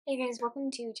Hey guys, welcome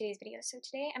to today's video. So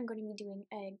today I'm going to be doing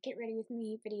a get ready with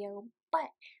me video, but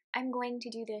I'm going to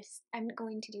do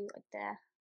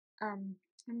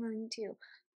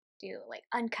like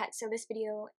uncut. So this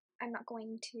video, I'm not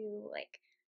going to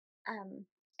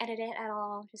edit it at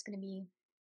all. Just going to be,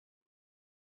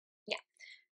 yeah.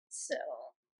 So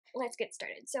let's get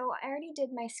started. So I already did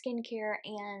my skincare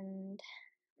and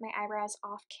my eyebrows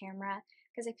off camera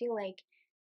because I feel like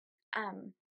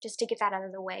just to get that out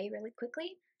of the way really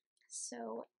quickly.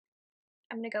 So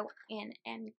I'm gonna go in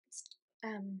and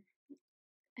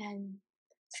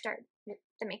start with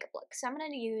the makeup look. So I'm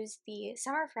gonna use the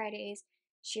Summer Fridays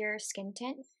Sheer Skin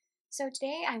Tint. So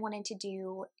today I wanted to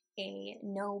do a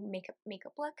no makeup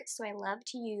look. So I love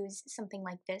to use something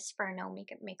like this for a no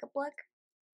makeup look.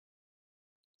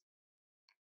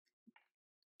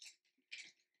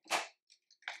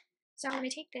 So I'm gonna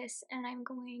take this and I'm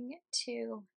going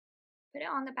to put it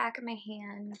on the back of my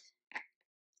hand.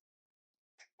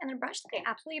 And the brush that I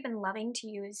absolutely been loving to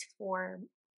use for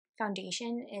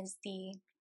foundation is the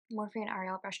Morphe and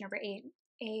Ariel brush number 8,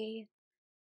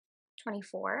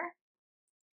 A24.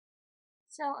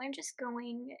 So I'm just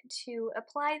going to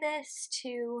apply this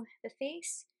to the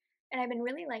face, and I've been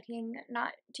really liking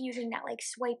not using that like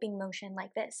swiping motion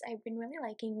like this. I've been really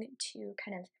liking to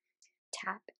kind of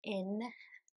tap in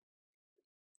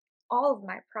all of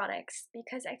my products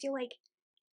because I feel like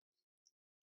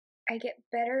I get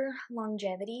better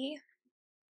longevity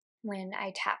when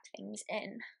I tap things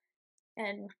in,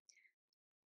 and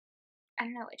I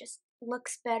don't know, it just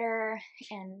looks better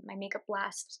and my makeup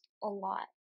lasts a lot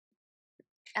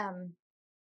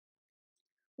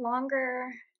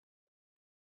longer,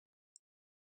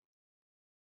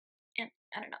 and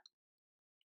I don't know.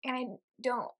 And I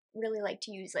don't really like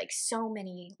to use like so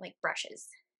many like brushes.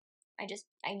 I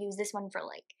use this one for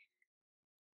like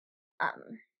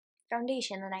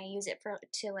foundation, and I use it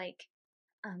to like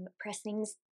press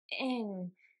things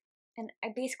in, and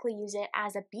I basically use it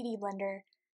as a beauty blender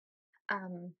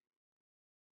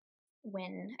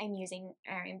when I'm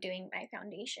doing my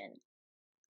foundation.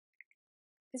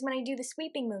 Because when I do the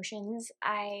sweeping motions,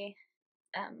 I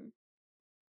kind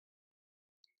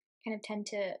of tend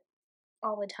to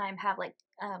all the time have like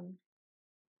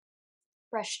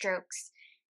brush strokes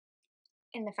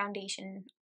in the foundation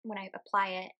when I apply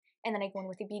it, and then I go in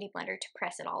with a beauty blender to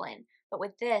press it all in. But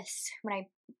with this, when I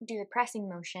do the pressing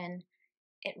motion,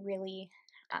 it really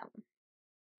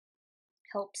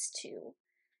helps to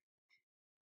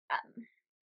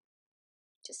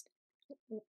just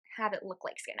have it look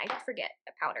like skin. I did forget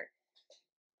a powder.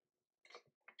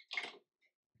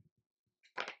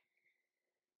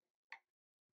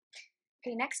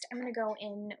 Okay, next I'm going to go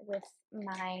in with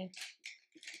my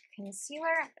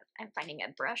concealer. I'm finding a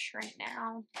brush right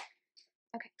now.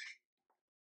 Okay,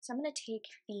 so I'm going to take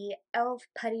the e.l.f.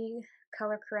 Putty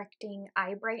Color Correcting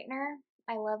Eye Brightener.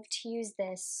 I love to use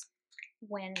this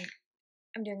when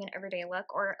I'm doing an everyday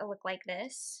look or a look like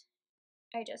this.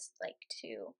 I just like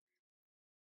to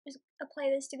just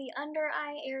apply this to the under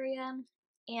eye area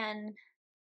and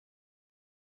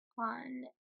on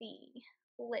the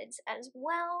lids as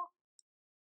well.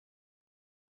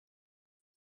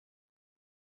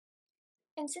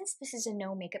 And since this is a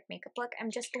no makeup look,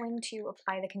 I'm just going to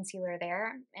apply the concealer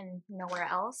there and nowhere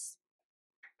else.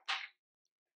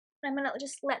 I'm going to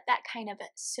just let that kind of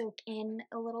soak in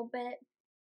a little bit.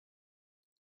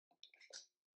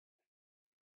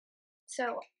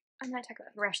 So I'm going to talk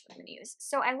about the brush that I'm going to use.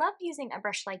 So I love using a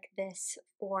brush like this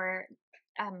for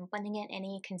blending in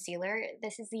any concealer.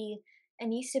 This is the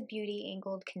Anissa Beauty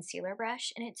Angled Concealer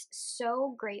Brush, and it's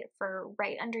so great for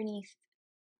right underneath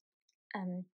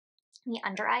the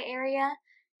under eye area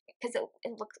because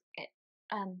it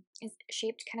is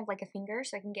shaped kind of like a finger,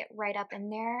 so I can get right up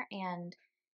in there and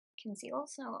conceal.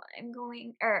 So I'm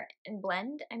going, and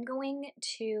blend. I'm going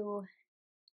to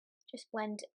just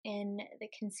blend in the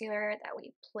concealer that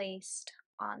we placed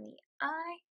on the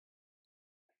eye.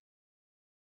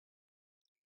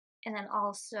 And then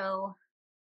also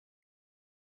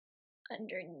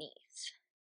underneath.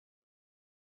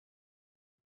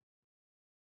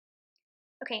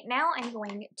 Okay, now I'm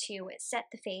going to set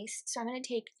the face. So I'm going to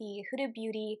take the Huda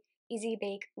Beauty Easy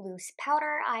Bake Loose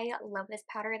Powder. I love this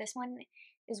powder. This one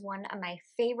is one of my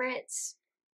favorites.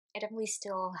 I definitely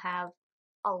still have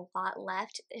a lot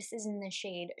left. This is in the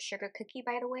shade Sugar Cookie,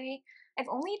 by the way. I've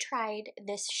only tried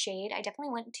this shade. I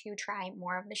definitely want to try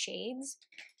more of the shades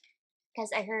because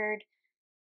I heard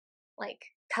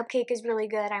like Cupcake is really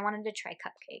good. I wanted to try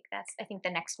Cupcake. That's, I think,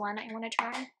 the next one I want to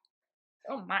try.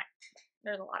 Oh my,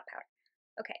 there's a lot of powder.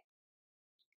 Okay,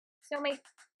 so my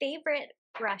favorite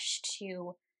brush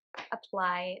to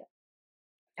apply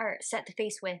or set the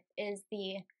face with is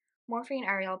the Morphe and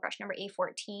Ariel brush number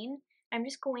A14. I'm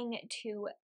just going to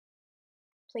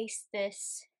place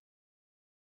this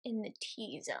in the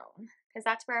T-zone because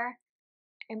that's where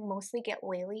I mostly get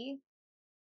oily.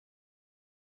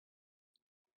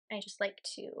 I just like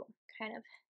to kind of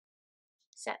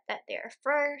set that there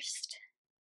first.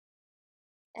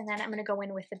 And then I'm going to go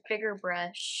in with a bigger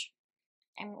brush.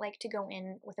 I like to go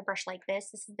in with a brush like this.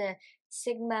 This is the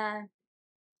Sigma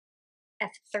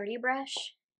F30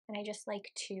 brush. And I just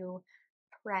like to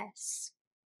press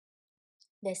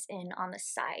this in on the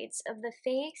sides of the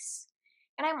face.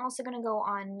 And I'm also going to go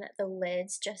on the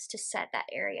lids just to set that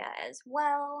area as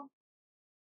well.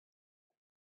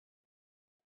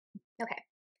 Okay.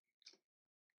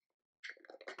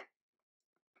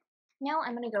 Now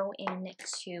I'm going to go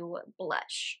into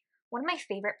blush. One of my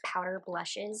favorite powder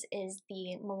blushes is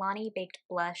the Milani Baked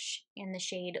Blush in the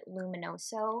shade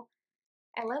Luminoso.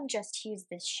 I love just to use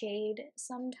this shade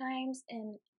sometimes,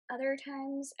 and other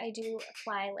times I do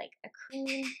apply like a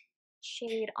cream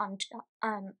shade on top,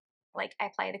 like I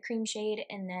apply the cream shade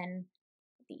and then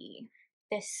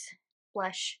this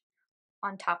blush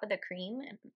on top of the cream,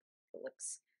 and it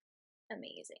looks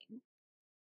amazing.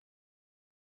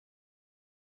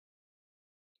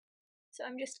 So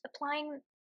I'm just applying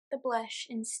the blush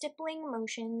in stippling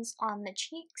motions on the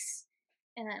cheeks,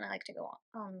 and then I like to go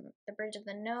on the bridge of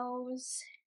the nose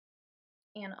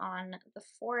and on the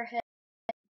forehead.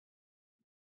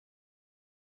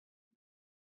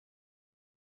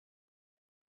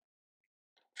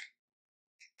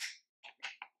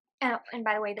 Oh, and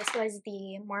by the way, this was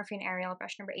the Morphe and Ariel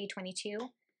brush number A22.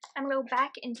 I'm going to go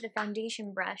back into the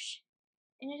foundation brush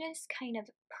and just kind of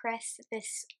press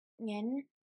this in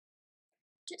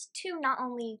just to not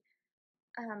only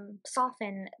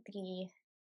soften the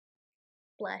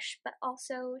blush, but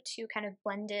also to kind of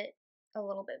blend it a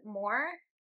little bit more.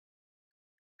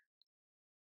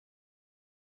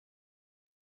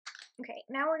 Okay,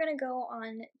 now we're going to go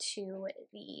on to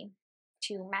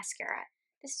mascara.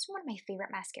 This is one of my favorite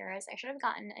mascaras. I should have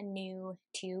gotten a new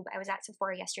tube. I was at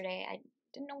Sephora yesterday. I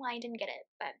didn't know why I didn't get it,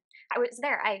 but I was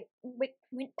there. I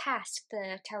went past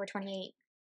the Tower 28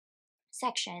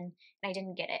 section and I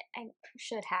didn't get it. I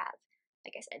should have.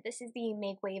 Like I said, this is the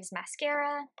Make Waves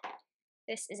mascara.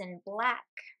 This is in black.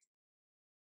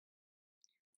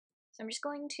 So I'm just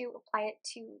going to apply it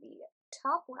to the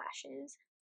top lashes.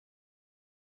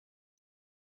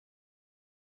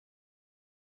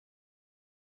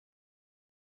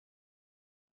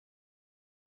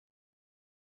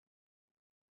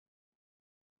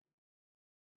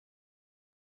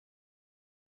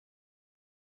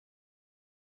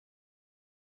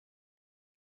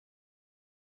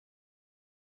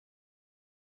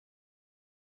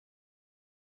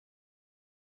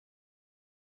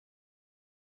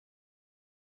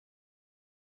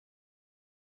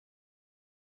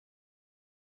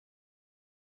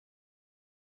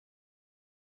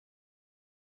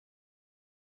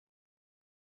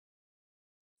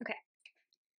 Okay.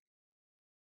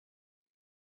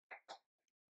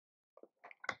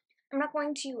 I'm not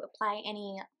going to apply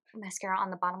any mascara on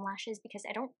the bottom lashes because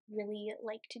I don't really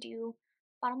like to do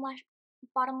bottom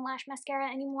lash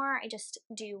mascara anymore. I just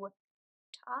do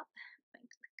top. My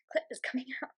clip is coming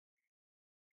out.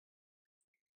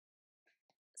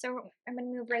 So I'm gonna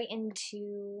move right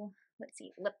into, let's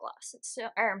see, lip gloss. So,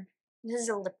 this is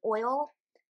a lip oil.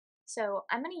 So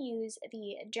I'm gonna use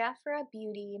the Jafra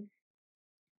Beauty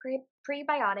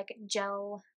prebiotic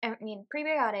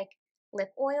prebiotic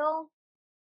lip oil.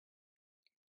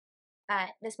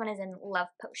 This one is in Love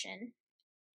Potion.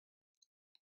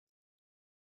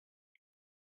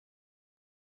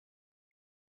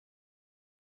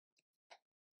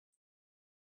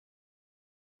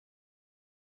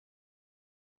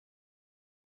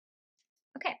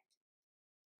 Okay.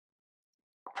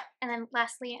 And then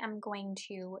lastly, I'm going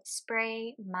to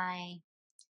spray my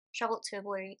Charlotte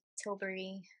Tilbury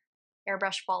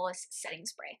Airbrush Flawless Setting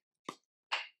Spray.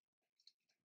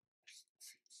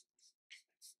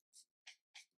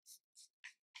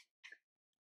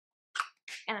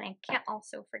 And I can't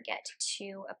also forget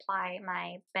to apply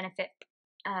my Benefit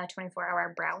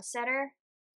 24-hour brow setter.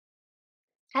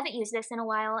 I haven't used this in a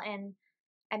while and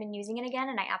I've been using it again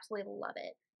and I absolutely love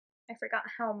it. I forgot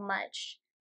how much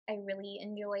I really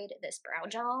enjoyed this brow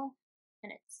gel,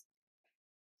 and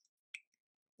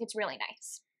it's really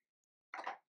nice.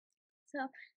 So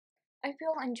I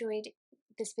feel I enjoyed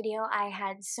this video. I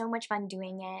had so much fun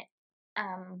doing it.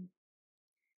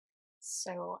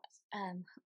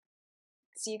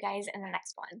 See you guys in the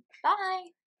next one.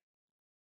 Bye!